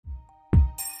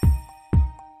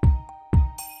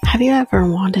Have you ever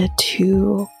wanted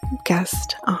to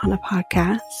guest on a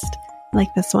podcast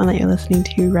like this one that you're listening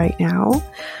to right now?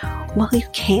 Well, you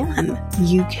can.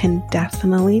 You can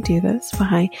definitely do this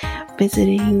by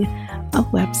visiting a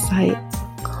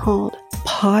website called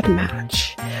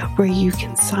Podmatch, where you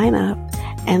can sign up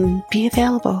and be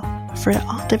available for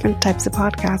all different types of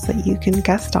podcasts that you can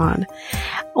guest on.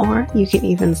 Or you can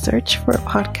even search for a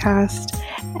podcast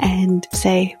and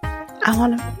say, I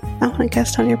want to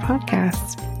guest on your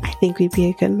podcast. I think we'd be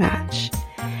a good match.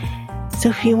 So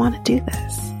if you want to do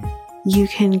this, you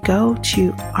can go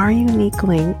to our unique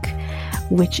link,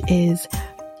 which is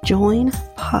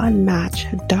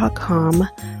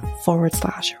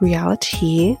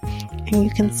joinpodmatch.com/reality, and you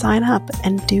can sign up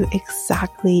and do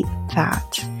exactly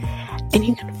that. And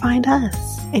you can find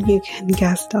us and you can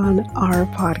guest on our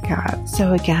podcast.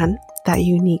 So again, that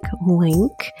unique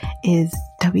link is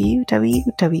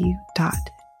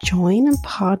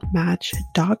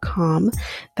www.joinpodmatch.com.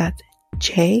 That's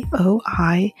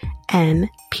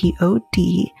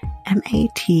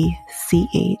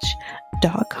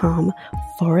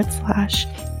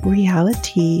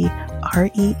joinpodmatch.com/reality,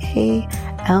 REALITEA,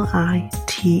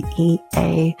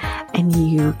 and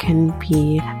you can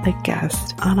be a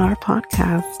guest on our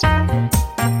podcast.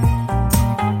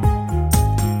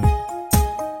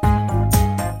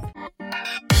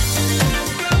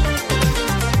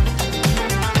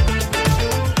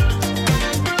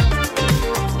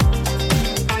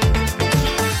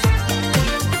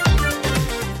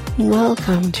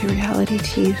 Welcome to Reality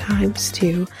Tea Times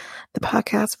 2, the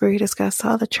podcast where we discuss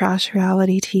all the trash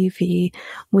reality TV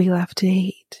we love to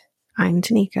hate. I'm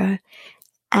Tanika,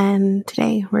 and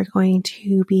today we're going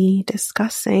to be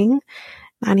discussing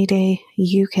 90 Day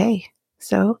UK.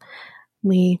 So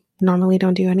we normally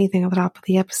don't do anything at the top of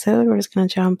the episode. We're just going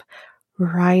to jump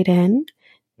right in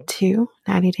to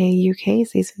 90 Day UK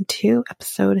Season 2,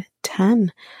 Episode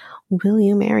 10. Will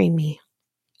you marry me? ?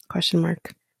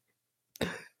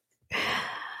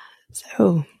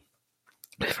 So,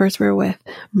 first we're with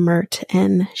Mert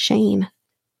and Shane.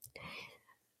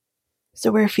 So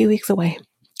we're a few weeks away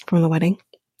from the wedding.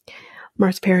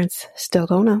 Mert's parents still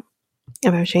don't know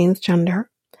about Shane's gender.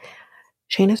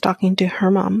 Shane is talking to her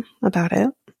mom about it,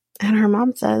 and her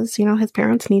mom says, his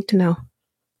parents need to know,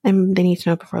 and they need to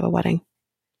know before the wedding.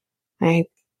 I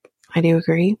do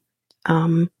agree.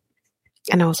 I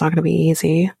know it's not going to be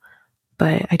easy,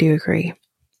 but I do agree.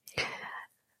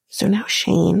 So now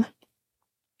Shane,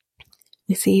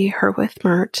 we see her with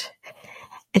Mert,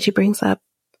 and she brings up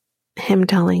him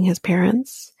telling his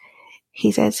parents.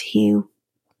 He says he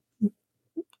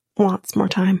wants more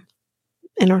time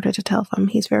in order to tell them.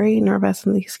 He's very nervous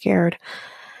and he's scared.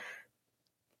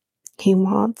 He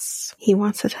wants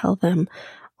to tell them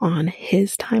on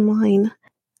his timeline.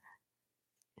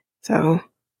 So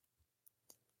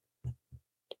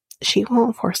she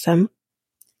won't force him,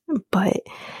 but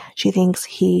she thinks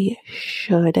he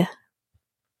should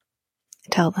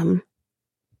tell them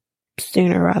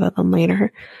sooner rather than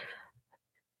later.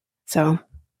 So,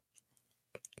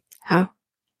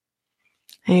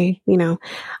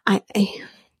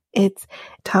 it's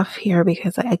tough here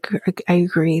because I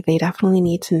agree they definitely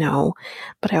need to know,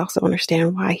 but I also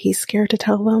understand why he's scared to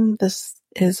tell them. This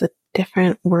is a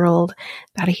different world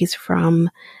that he's from.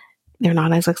 They're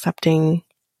not as accepting.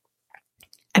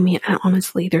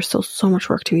 Honestly, there's still so much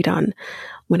work to be done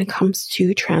when it comes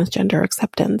to transgender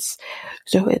acceptance.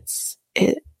 So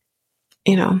I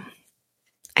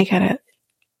get it,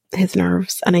 his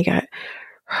nerves, and I get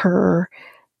her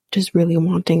just really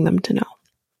wanting them to know.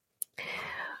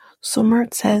 So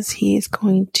Mert says he's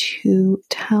going to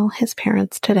tell his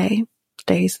parents today.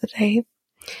 Today's the day.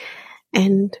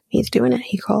 And he's doing it.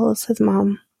 He calls his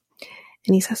mom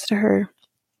and he says to her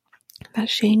that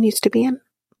Shane used to be a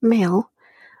male,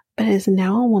 but is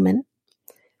now a woman.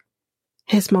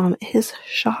 His mom is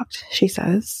shocked, she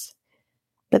says.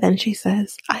 But then she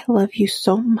says, I love you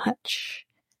so much.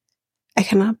 I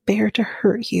cannot bear to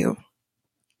hurt you.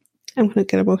 I'm going to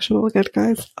get emotional again,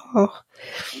 guys. Oh,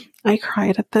 I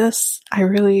cried at this. I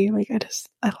really,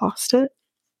 I lost it.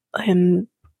 And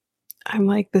I'm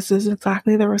like, this is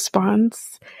exactly the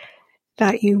response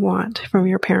that you want from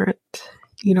your parent.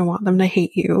 You don't want them to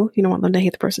hate you. You don't want them to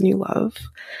hate the person you love.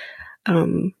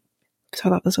 So I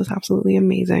thought this was absolutely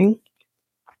amazing.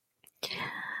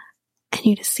 And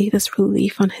you just see this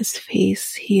relief on his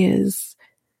face. He is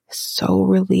so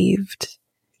relieved.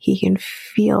 He can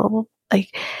feel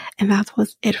and that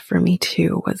was it for me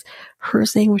too, was her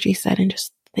saying what she said and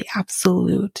just the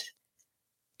absolute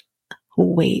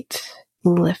weight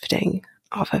lifting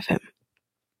off of him.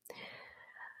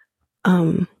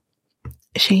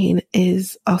 Shane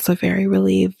is also very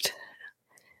relieved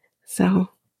So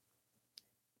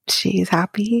she's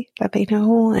happy that they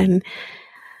know, and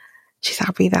she's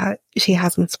happy that she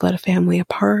hasn't split a family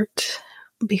apart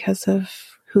because of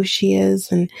who she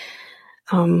is, and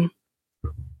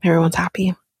everyone's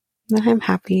happy. And I'm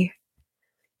happy.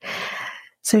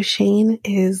 So Shane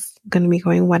is going to be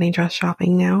going wedding dress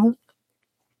shopping now.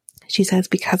 She says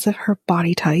because of her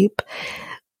body type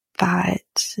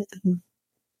that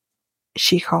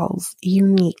she calls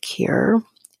unique here,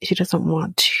 she doesn't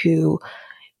want to,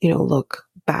 look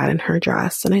bad in her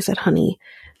dress. And I said, honey,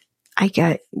 I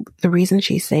get the reason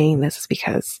she's saying this is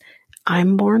because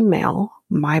I'm born male.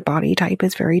 My body type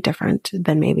is very different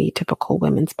than maybe typical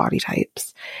women's body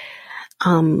types.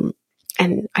 And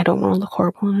I don't want to look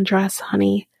horrible in a dress,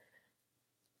 honey.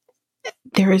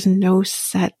 There is no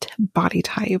set body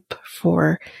type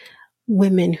for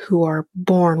women who are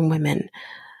born women.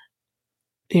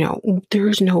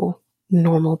 There's no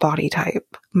normal body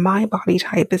type. My body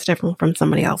type is different from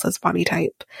somebody else's body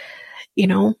type,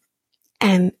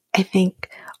 And I think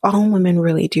all women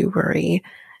really do worry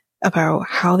about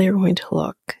how they're going to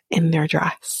look in their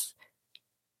dress.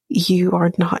 You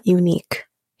are not unique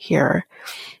here.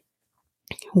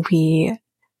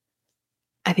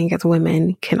 I think as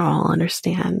women can all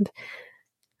understand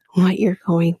what you're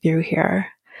going through here.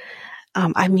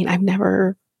 I've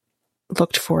never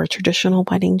looked for a traditional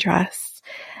wedding dress.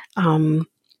 And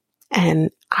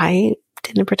I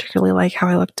didn't particularly like how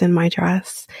I looked in my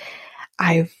dress.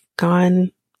 I've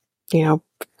gone,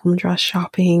 from dress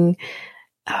shopping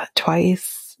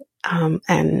twice.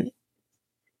 And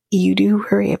you do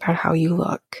worry about how you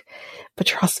look. But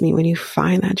trust me, when you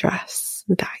find that dress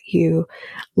that you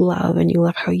love and you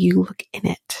love how you look in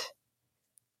it,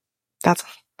 that's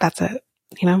it.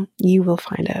 You will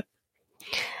find it.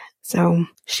 So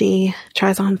she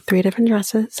tries on 3 different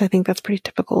dresses. I think that's pretty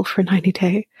typical for 90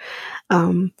 Day.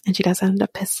 And she does end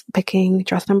up picking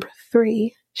dress number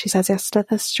 3. She says yes to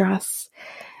this dress,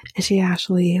 and she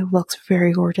actually looks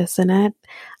very gorgeous in it.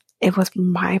 It was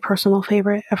my personal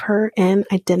favorite of her, and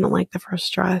I didn't like the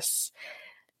first dress.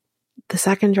 The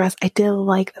second dress, I did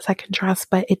like the second dress,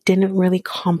 but it didn't really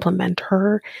complement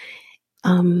her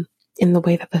in the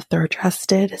way that the third dress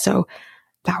did. So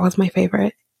that was my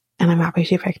favorite, and I'm happy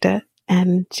she picked it.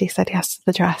 And she said yes to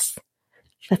the dress.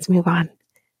 Let's move on.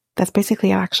 That's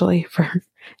basically it, actually, for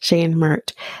Shay and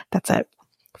Mert. That's it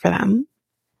for them.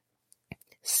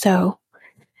 So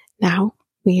now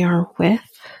we are with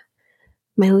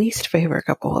my least favorite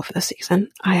couple of the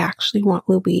season. I actually want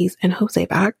Louise and Jose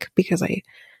back because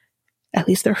at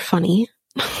least they're funny.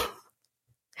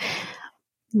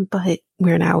 But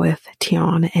we're now with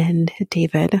Tion and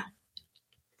David.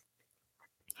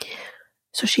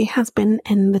 So she has been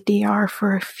in the DR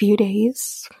for a few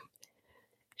days.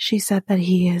 She said that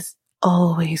he is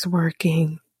always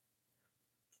working.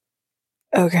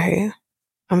 Okay,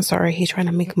 I'm sorry, he's trying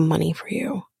to make money for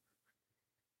you.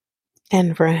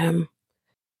 And for him.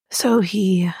 So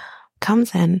he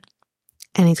comes in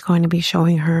and he's going to be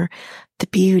showing her the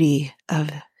beauty of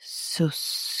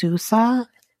Susa,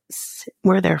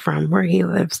 where they're from, where he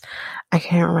lives. I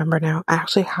can't remember now. I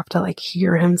actually have to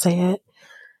hear him say it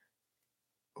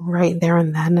right there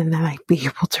and then I'd be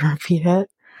able to repeat it.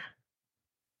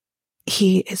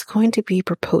 He is going to be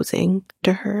proposing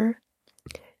to her.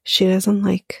 She doesn't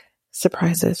like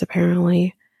surprises,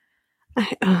 apparently.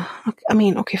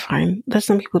 Okay, fine. There's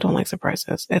some people who don't like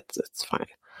surprises. It's fine.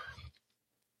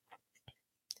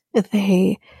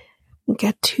 They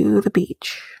get to the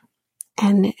beach,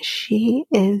 and she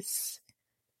is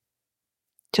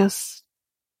just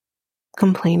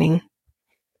complaining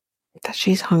that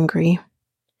she's hungry.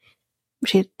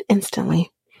 She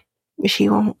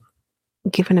won't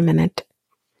give it a minute.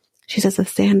 She says the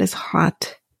sand is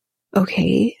hot.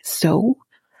 Okay, so,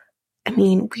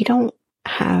 we don't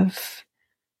have,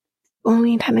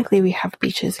 technically we have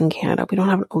beaches in Canada. We don't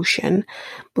have an ocean,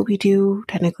 but we do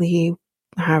technically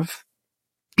have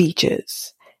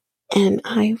beaches. And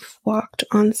I've walked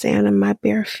on sand in my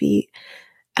bare feet.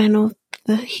 I know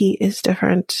the heat is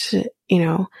different,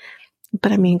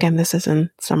 but again, this is in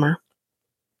summer.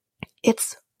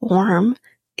 It's warm.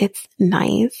 It's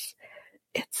nice.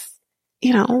 It's,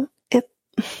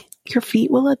 your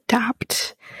feet will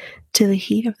adapt to the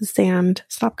heat of the sand.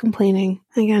 Stop complaining.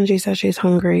 Again, she says she's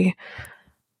hungry.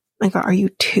 Are you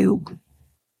too?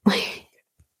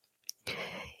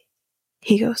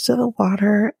 He goes to the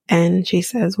water and she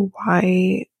says,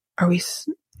 why are we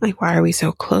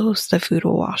so close? The food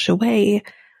will wash away.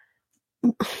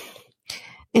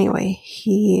 Anyway,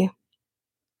 he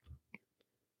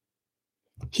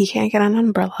can't get an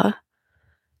umbrella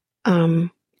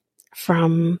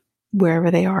from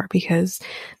wherever they are, because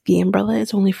the umbrella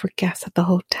is only for guests at the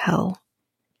hotel.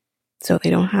 So they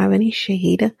don't have any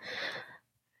shade.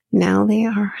 Now they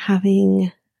are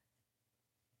having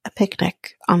a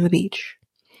picnic on the beach.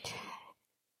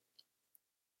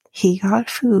 He got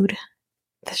food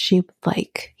that she would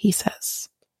like, he says.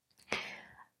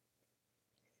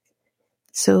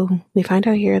 So we find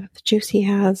out here that the juice he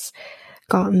has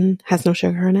gotten has no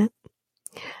sugar in it.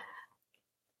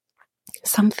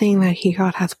 Something that he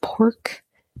got has pork.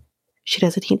 She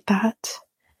doesn't eat that.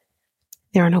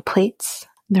 There are no plates.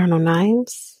 There are no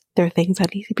knives. There are things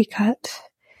that need to be cut.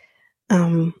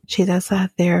 She says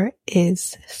that there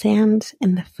is sand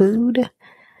in the food.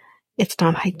 It's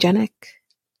not hygienic.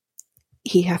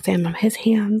 He has sand on his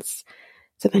hands.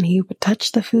 So then he would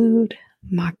touch the food.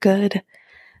 Not good.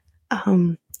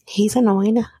 He's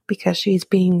annoyed because she's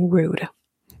being rude.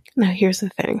 Now here's the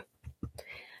thing.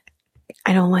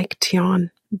 I don't like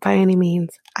Tion by any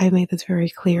means. I made this very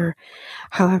clear.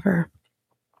 However,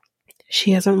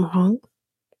 she isn't wrong.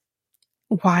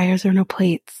 Why is there no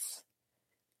plates?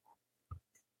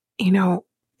 You know,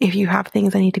 if you have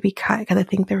things that need to be cut, because I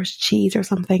think there was cheese or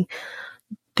something,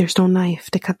 there's no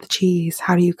knife to cut the cheese.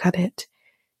 How do you cut it?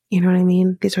 You know what I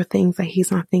mean? These are things that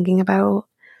he's not thinking about.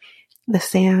 The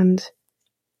sand.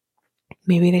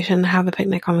 Maybe they shouldn't have the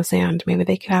picnic on the sand. Maybe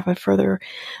they could have it further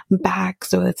back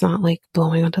so it's not like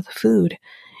blowing onto the food.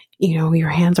 You know, your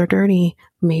hands are dirty.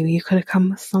 Maybe you could have come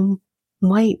with some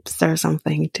wipes or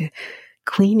something to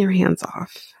clean your hands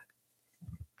off.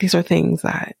 These are things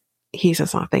that he's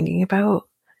just not thinking about.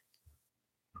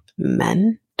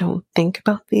 Men don't think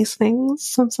about these things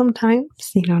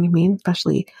sometimes. You know what I mean?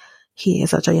 Especially he is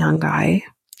such a young guy.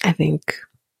 I think,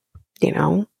 you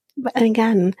know. But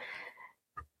again,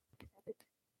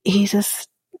 he's just,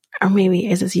 or maybe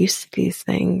is just used to these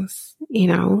things, you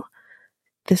know.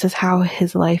 This is how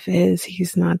his life is.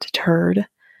 He's not deterred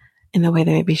in the way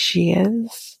that maybe she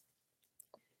is.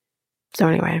 So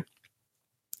anyway,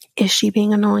 is she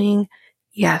being annoying?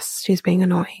 Yes, she's being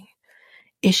annoying.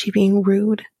 Is she being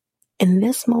rude? In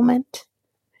this moment,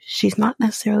 she's not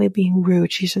necessarily being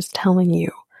rude. She's just telling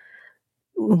you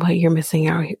what you're missing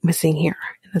here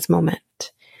in this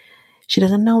moment. She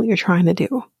doesn't know what you're trying to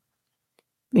do.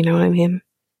 You know what I mean?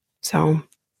 So,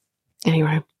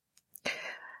 anyway.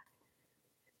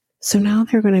 So now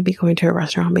they're going to be going to a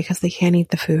restaurant because they can't eat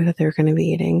the food that they're going to be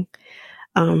eating.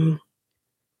 Because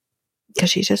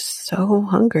she's just so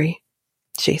hungry,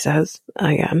 she says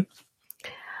again.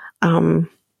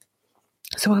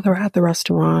 So while they're at the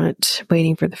restaurant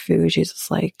waiting for the food, she's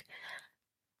just like,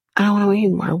 I don't want to wait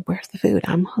anymore. Where's the food?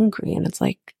 I'm hungry. And it's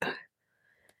like,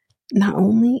 not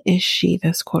only is she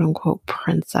this quote unquote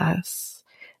princess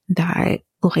that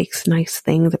likes nice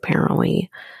things, apparently,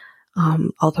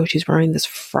 although she's wearing this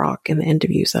frock in the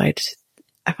interviews that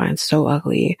I find so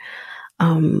ugly,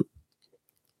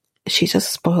 she's just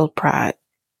a spoiled brat.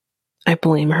 I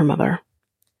blame her mother.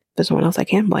 There's no one else I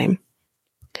can blame.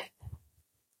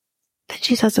 Then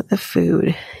she says that the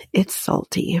food, it's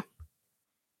salty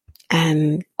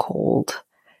and cold.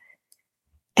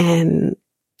 And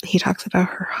he talks about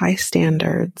her high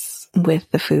standards with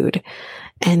the food.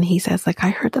 And he says, like, I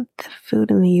heard that the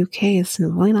food in the UK is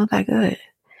really not that good.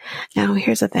 Now,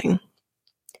 here's the thing.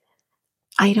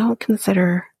 I don't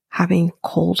consider having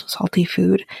cold, salty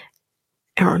food,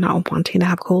 or not wanting to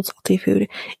have cold, salty food,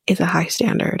 is a high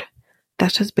standard.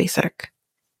 That's just basic.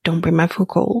 Don't bring my food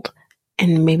cold,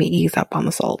 and maybe ease up on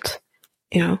the salt,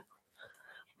 you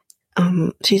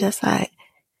know? She says that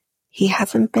he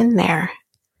hasn't been there,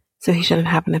 so he shouldn't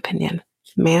have an opinion.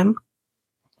 Ma'am,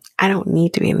 I don't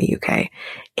need to be in the UK.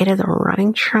 It is a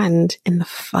running trend in the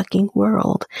fucking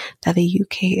world that the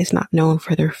UK is not known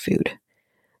for their food.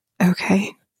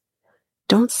 Okay?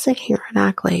 Don't sit here and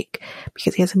act like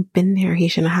because he hasn't been there, he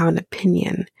shouldn't have an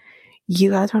opinion.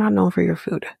 You guys are not known for your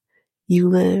food.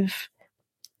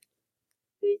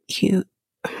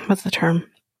 What's the term?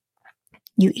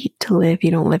 You eat to live,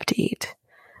 you don't live to eat.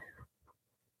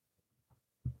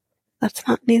 That's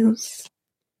not news.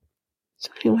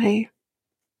 So anyway,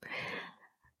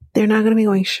 they're not going to be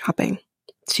going shopping.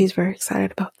 She's very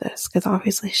excited about this because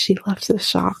obviously she loves to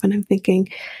shop, and I'm thinking,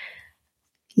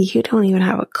 you don't even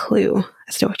have a clue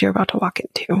as to what you're about to walk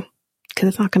into because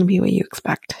it's not going to be what you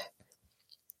expect.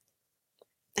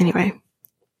 Anyway,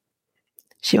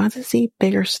 she wants to see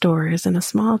bigger stores in a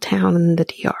small town in the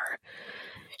DR.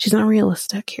 She's not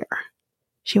realistic here.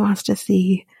 She wants to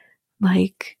see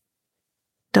like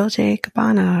Dolce &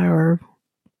 Gabbana or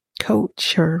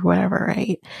Coach or whatever,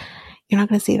 right? You're not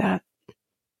going to see that.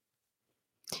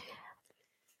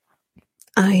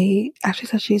 I actually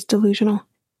said she's delusional.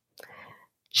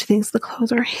 She thinks the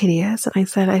clothes are hideous. And I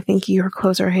said, I think your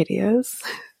clothes are hideous.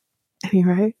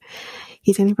 Anyway,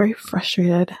 he's getting very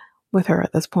frustrated with her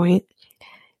at this point.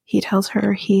 He tells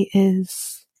her he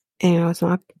is, it's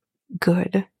not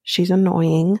good. She's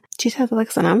annoying. She says,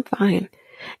 listen, I'm fine.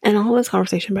 And all this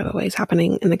conversation, by the way, is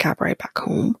happening in the cab ride back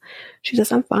home. She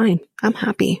says, I'm fine. I'm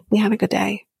happy. We had a good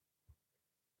day.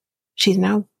 She's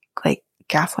now like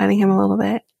gaslighting him a little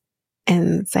bit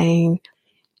and saying,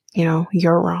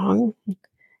 you're wrong.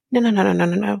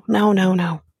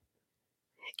 No.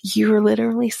 You're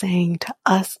literally saying to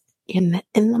us in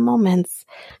the moments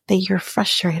that you're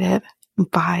frustrated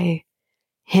by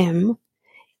him,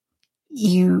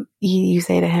 you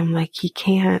say to him, like, he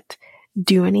can't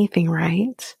do anything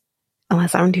right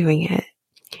unless I'm doing it.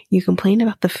 You complain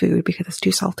about the food because it's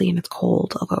too salty and it's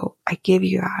cold, although I give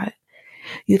you that.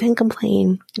 You then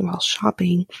complain while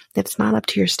shopping that it's not up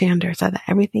to your standards, that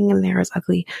everything in there is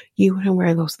ugly. You wouldn't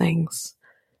wear those things.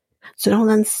 So don't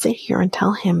then sit here and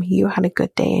tell him you had a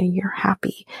good day and you're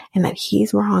happy and that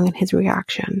he's wrong in his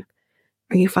reaction.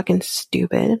 Are you fucking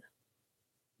stupid?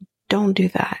 Don't do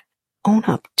that. Own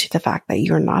up to the fact that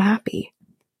you're not happy.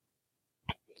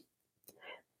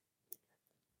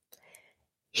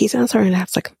 He's now starting to have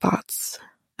second thoughts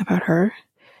about her.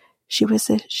 She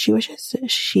wishes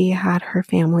she had her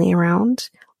family around.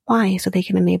 Why? So they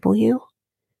can enable you?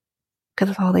 Because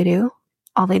that's all they do?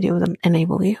 All they do is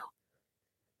enable you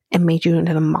and made you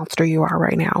into the monster you are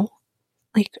right now.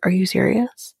 Like, are you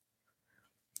serious?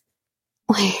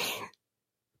 Like,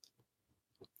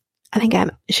 and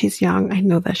again, she's young. I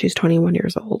know that she's 21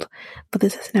 years old, but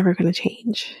this is never going to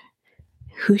change.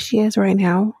 Who she is right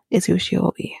now is who she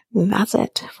will be. And that's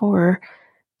it for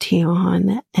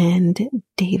Tion and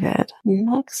David.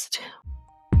 Next.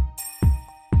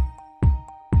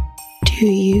 Do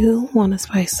you want to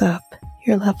spice up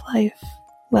your love life?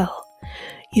 Well,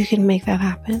 you can make that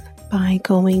happen by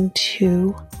going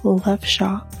to Love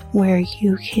Shop, where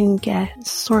you can get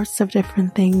sorts of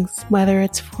different things, whether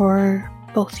it's for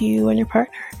both you and your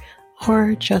partner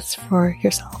or just for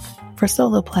yourself. For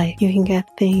solo play, you can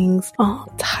get things,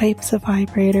 all types of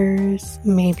vibrators,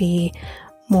 maybe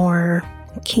more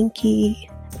kinky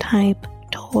type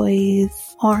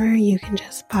toys, or you can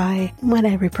just buy what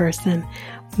every person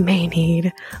may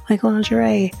need, like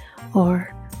lingerie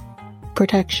or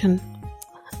protection,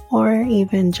 or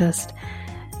even just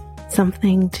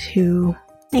something to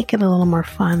make it a little more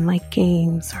fun, like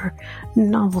games or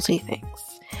novelty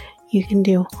things. You can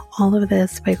do all of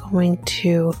this by going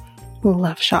to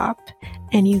Love Shop,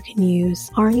 and you can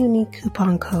use our unique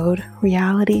coupon code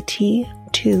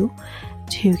REALITYT2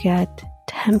 to get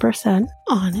 10%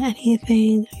 on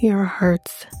anything your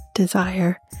hearts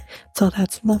desire. So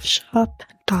that's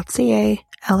loveshop.ca,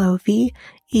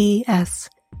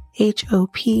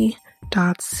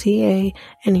 loveshop.ca,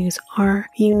 and use our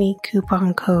unique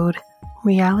coupon code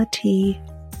REALITY2.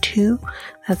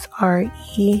 That's REALITEA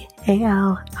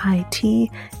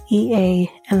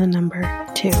and the number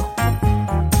 2.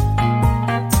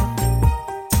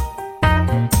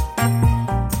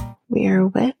 We are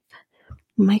with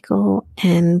Michael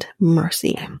and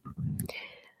Mercy.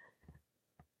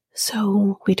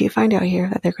 So we do find out here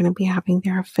that they're going to be having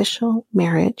their official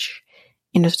marriage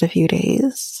in just a few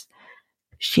days.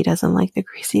 She doesn't like the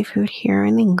greasy food here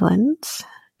in England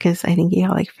because I think you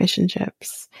have like fish and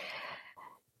chips.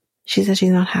 She says she's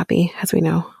not happy, as we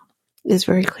know. It is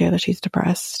very clear that she's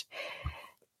depressed.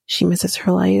 She misses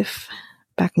her life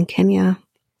back in Kenya.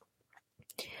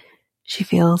 She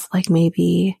feels like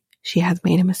maybe she has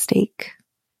made a mistake.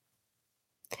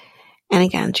 And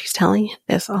again, she's telling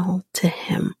this all to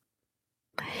him.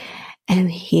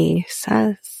 And he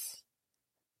says,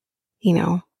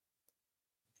 am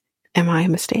I a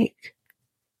mistake?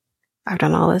 I've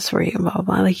done all this for you, blah, blah,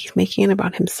 blah. Like, he's making it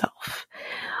about himself.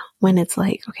 When it's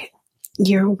like, okay,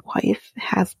 your wife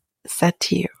has said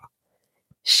to you,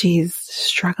 she's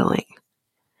struggling.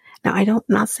 Now,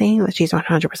 not saying that she's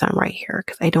 100% right here,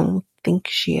 because I don't think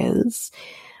she is.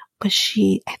 But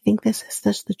I think this is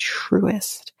just the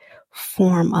truest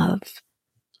form of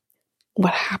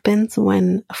what happens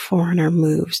when a foreigner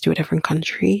moves to a different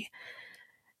country.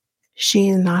 She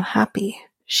is not happy.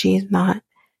 She's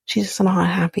just not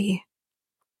happy.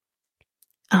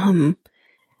 And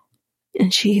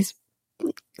she's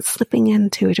slipping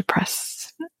into a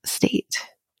depressed state.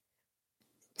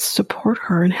 Support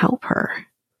her and help her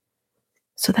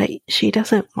so that she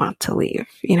doesn't want to leave.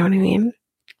 You know what I mean?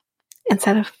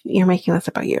 Instead of you're making this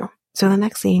about you. So the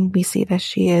next scene, we see that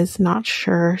she is not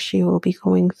sure she will be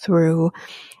going through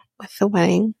with the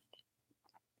wedding.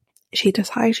 She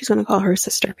decides she's going to call her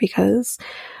sister because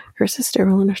her sister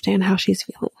will understand how she's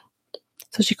feeling.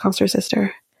 So she calls her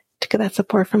sister to get that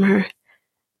support from her.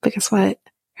 But guess what?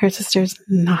 Her sister's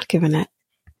not giving it.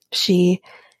 She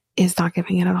is not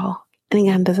giving it at all. And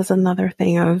again, this is another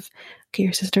thing of, okay,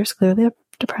 your sister's clearly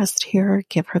depressed here.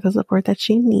 Give her the support that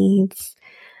she needs.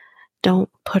 Don't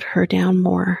put her down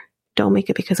more. Don't make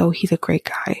it because, oh, he's a great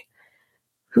guy.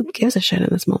 Who gives a shit in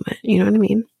this moment? You know what I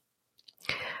mean?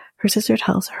 Her sister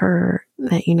tells her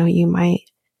that, you might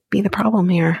be the problem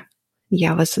here.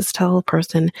 Yeah, let's just tell a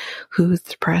person who's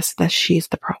depressed that she's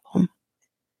the problem.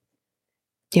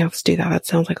 Yeah, let's do that. That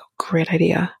sounds like a great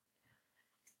idea.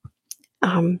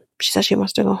 She says she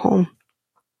wants to go home.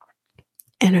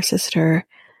 And her sister,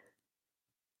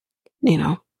 she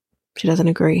doesn't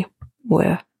agree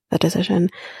with the decision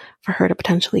for her to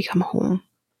potentially come home.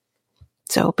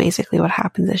 So basically what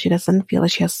happens is she doesn't feel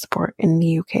like she has support in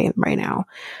the UK right now.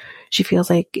 She feels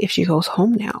like if she goes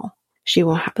home now, she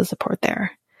won't have the support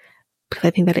there. Because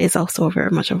I think that is also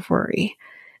very much of a worry.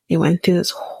 They went through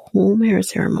this whole marriage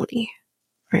ceremony,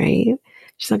 right?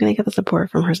 She's not going to get the support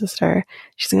from her sister.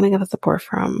 She's not going to get the support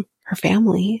from her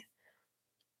family,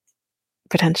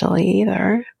 potentially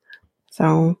either.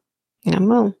 So, I don't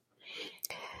know.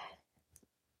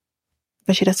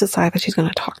 But she does decide that she's going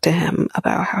to talk to him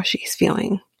about how she's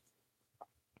feeling.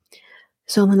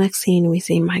 So in the next scene, we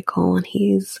see Michael and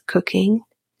he's cooking.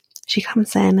 She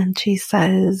comes in and she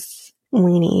says,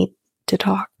 we need to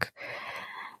talk.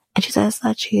 And she says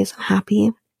that she isn't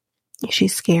happy.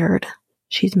 She's scared.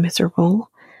 She's miserable.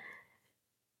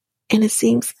 And it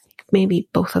seems like maybe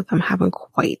both of them haven't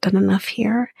quite done enough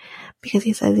here. Because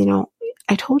he says,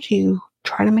 I told you,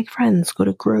 try to make friends, go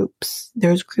to groups.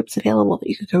 There's groups available that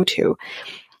you could go to.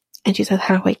 And she says,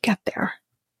 how do I get there?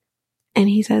 And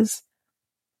he says,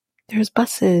 there's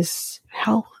buses.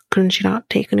 Hell, couldn't she not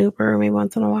take an Uber maybe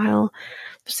once in a while?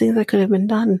 There's things that could have been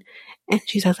done. And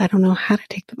she says, I don't know how to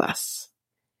take the bus.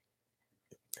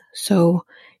 So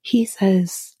he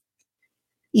says,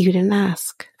 you didn't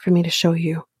ask for me to show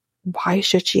you. Why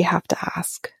should she have to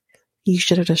ask? You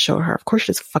should have just showed her. Of course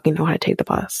she doesn't fucking know how to take the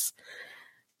bus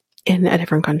in a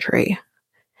different country.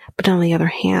 But on the other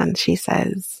hand, she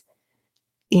says,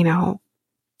 you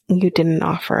didn't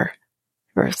offer,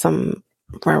 or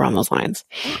right around those lines.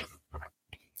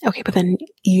 Okay, but then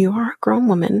you are a grown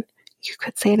woman. You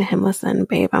could say to him, listen,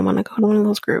 babe, I want to go to one of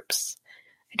those groups.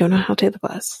 I don't know how to take the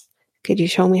bus. Could you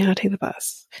show me how to take the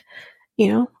bus?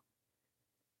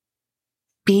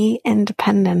 Be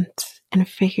independent and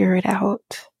figure it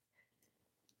out.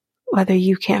 Whether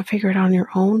you can't figure it out on your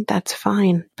own, that's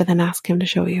fine. But then ask him to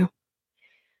show you.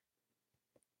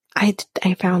 I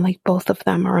found like both of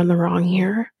them are in the wrong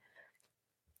here.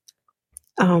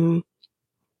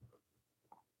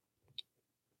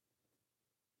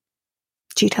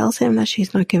 She tells him that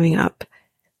she's not giving up.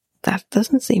 That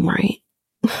doesn't seem right.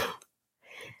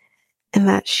 And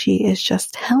that she is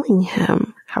just telling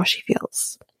him how she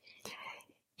feels.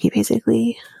 He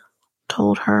basically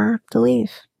told her to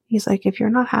leave. He's like, if you're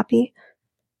not happy,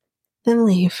 then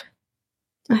leave.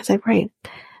 And I said, right.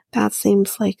 That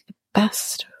seems like the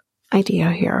best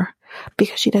idea here.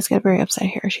 Because she does get very upset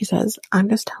here. She says, I'm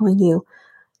just telling you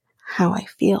how I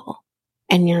feel.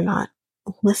 And you're not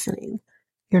listening.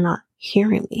 You're not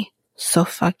hearing me. So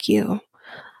fuck you.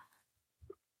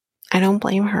 I don't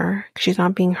blame her. She's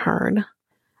not being heard.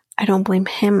 I don't blame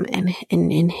him and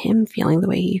him feeling the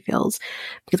way he feels.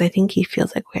 Because I think he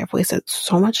feels like we have wasted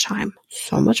so much time,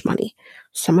 so much money,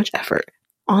 so much effort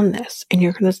on this. And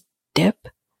you're going to dip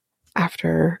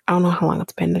after, I don't know how long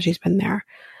it's been that she's been there.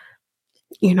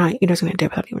 You're just going to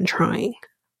dip without even trying.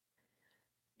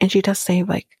 And she does say,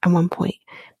 like, at one point,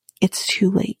 it's too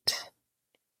late.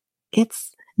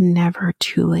 It's never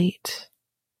too late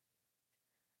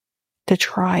to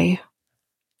try.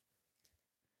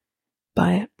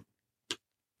 But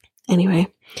anyway,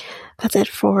 that's it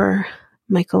for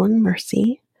Michael and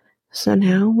Mercy. So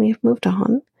now we've moved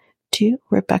on to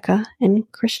Rebecca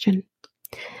and Christian.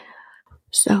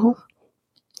 So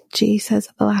she says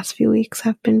that the last few weeks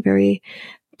have been very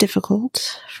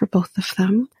difficult for both of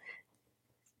them.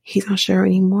 He's not sure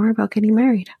anymore about getting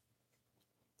married.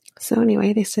 So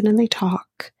anyway, they sit and they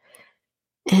talk.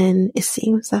 And it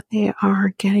seems that they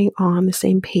are getting on the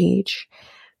same page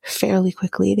fairly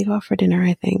quickly. They go out for dinner,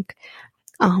 I think.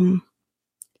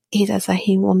 He says that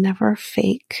he will never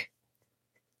take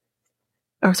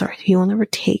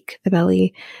the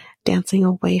belly dancing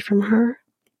away from her.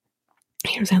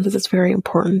 He understands that it's very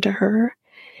important to her.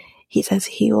 He says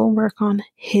he will work on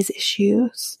his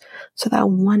issues so that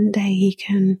one day he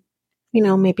can,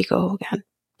 maybe go again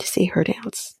to see her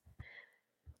dance.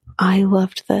 I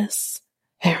loved this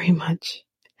very much.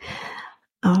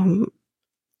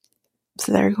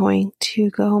 So they're going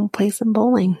to go and play some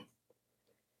bowling.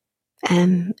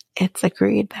 And it's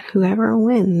agreed that whoever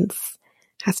wins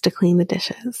has to clean the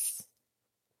dishes.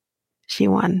 She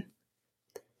won.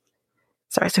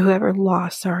 So whoever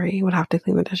lost, would have to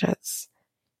clean the dishes.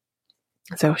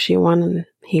 So she won and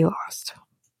he lost.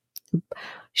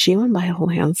 She won by a whole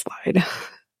landslide.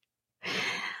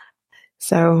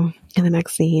 So in the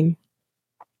next scene,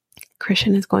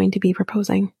 Christian is going to be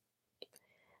proposing.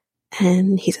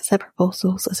 And he says that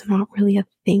proposals is not really a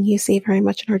thing you see very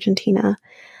much in Argentina.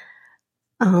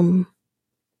 So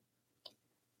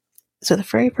the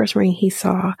very first ring he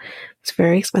saw was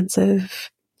very expensive.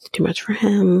 It's too much for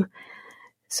him.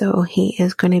 So he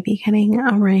is going to be getting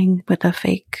a ring with a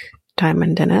fake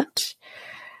diamond in it.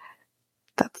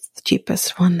 That's the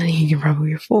cheapest one that he can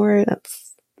probably afford.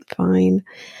 That's fine.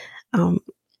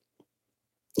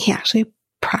 He actually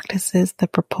practices the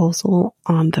proposal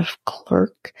on the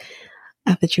clerk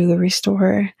at the jewelry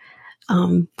store.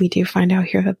 We do find out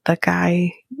here that the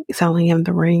guy selling him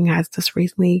the ring has just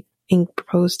recently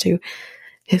proposed to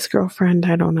his girlfriend.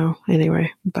 I don't know.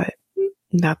 Anyway, but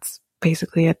that's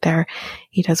basically it there.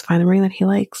 He does find the ring that he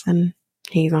likes and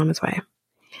he's on his way.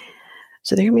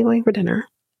 So they're going to be going for dinner.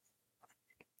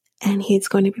 And he's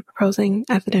going to be proposing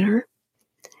at the dinner.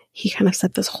 He kind of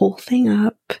set this whole thing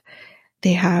up.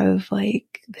 They have the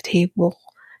table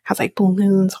has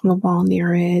balloons on the wall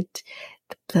near it.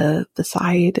 The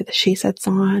side that she sits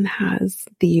on has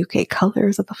the UK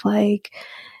colors of the flag.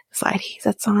 The side he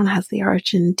sits on has the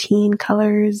Argentine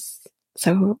colors.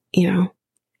 So,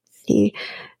 he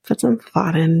put some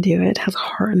thought into it, has a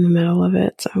heart in the middle of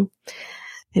it. So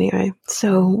anyway,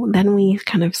 so then we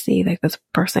kind of see this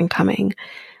person coming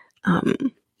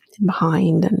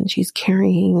behind, and she's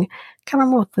carrying, I can't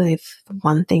remember what the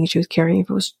one thing she was carrying, if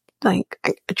it was a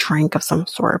drink of some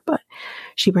sort, but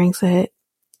she brings it,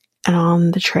 and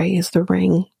on the tray is the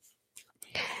ring.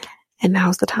 And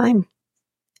now's the time.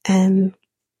 And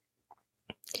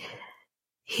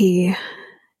he,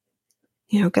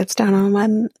 gets down on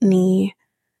one knee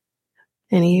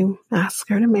and he asks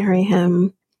her to marry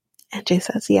him. And she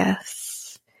says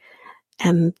yes.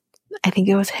 And I think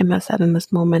it was him that said in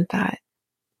this moment that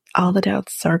all the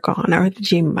doubts are gone. Or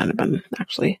she might have been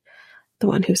actually the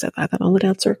one who said that all the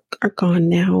doubts are gone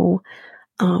now.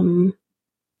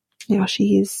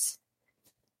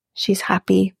 She's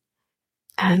happy.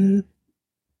 And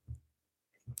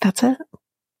that's it.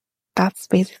 That's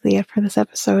basically it for this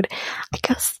episode. I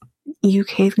guess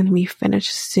UK is going to be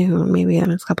finished soon, maybe in the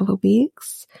next couple of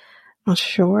weeks. Not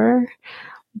sure.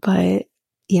 But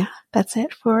yeah, that's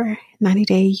it for 90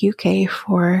 Day UK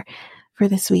for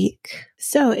this week.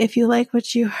 So if you like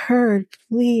what you heard,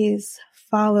 please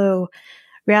follow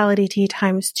Reality Tea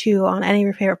 ×2 on any of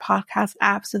your favorite podcast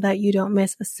apps so that you don't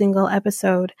miss a single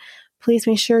episode. Please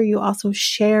make sure you also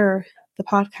share the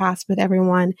podcast with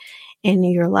everyone in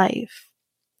your life.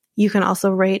 You can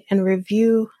also rate and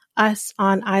review us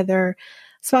on either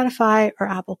Spotify or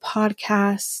Apple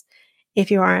Podcasts.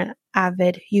 If you are an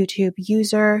avid YouTube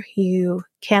user, you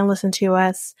can listen to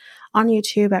us on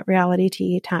YouTube at Reality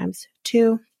Tea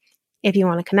 ×2. If you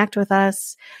want to connect with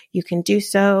us, you can do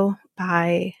so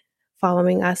by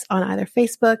following us on either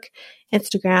Facebook,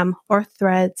 Instagram, or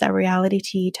Threads at Reality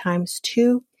Tea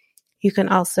 ×2. You can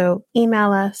also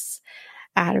email us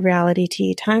at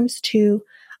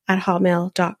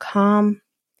realitytea2@hotmail.com.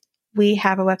 We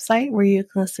have a website where you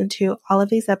can listen to all of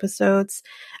these episodes,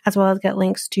 as well as get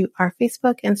links to our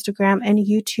Facebook, Instagram, and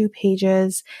YouTube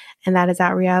pages, and that is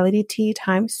at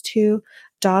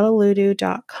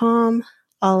realitytea2.aludu.com.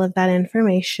 All of that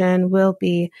information will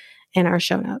be in our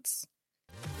show notes.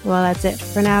 Well, that's it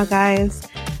for now, guys.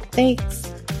 Thanks.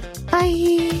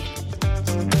 Bye.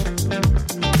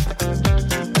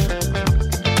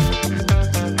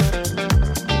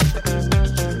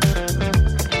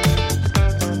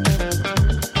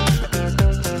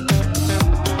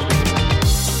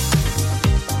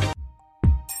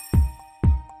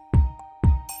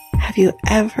 Have you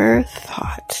ever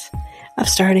thought of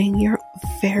starting your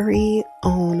very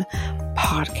own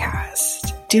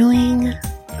podcast? Doing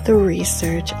the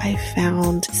research, I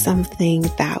found something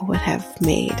that would have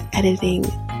made editing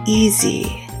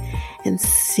easy and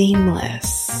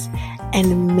seamless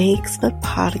and makes the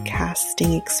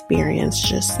podcasting experience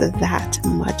just that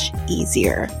much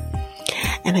easier.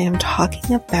 And I am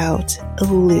talking about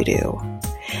Aludu.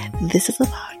 This is a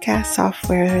podcast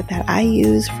software that I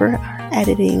use for our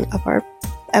editing of our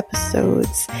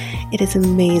episodes. It is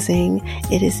amazing.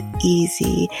 It is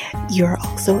easy. You're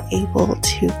also able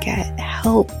to get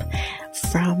help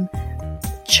from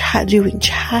doing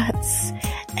chats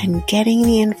and getting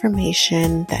the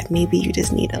information that maybe you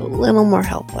just need a little more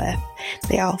help with.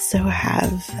 They also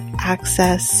have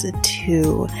access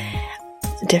to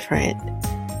different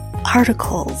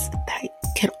articles that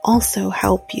can also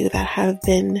help you that have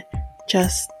been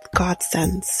just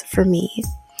godsends for me.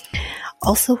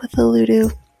 Also with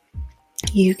Oludu,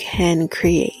 you can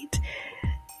create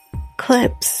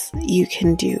clips, you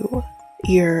can do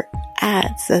your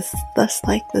ads, that's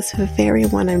like this very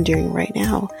one I'm doing right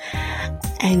now,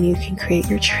 and you can create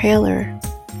your trailer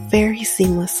very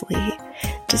seamlessly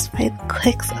just by the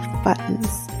clicks of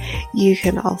buttons. You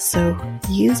can also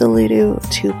use Oludu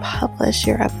to publish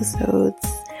your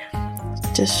episodes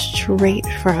just straight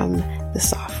from the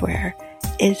software.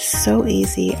 It's so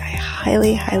easy. I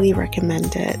highly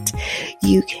recommend it.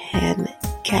 You can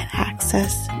get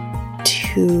access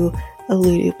to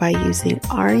Oludu by using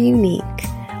our unique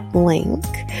link,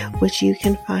 which you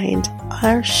can find on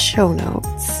our show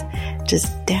notes,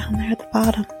 just down there at the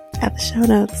bottom at the show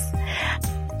notes.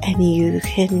 And you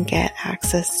can get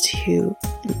access to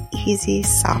an easy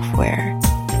software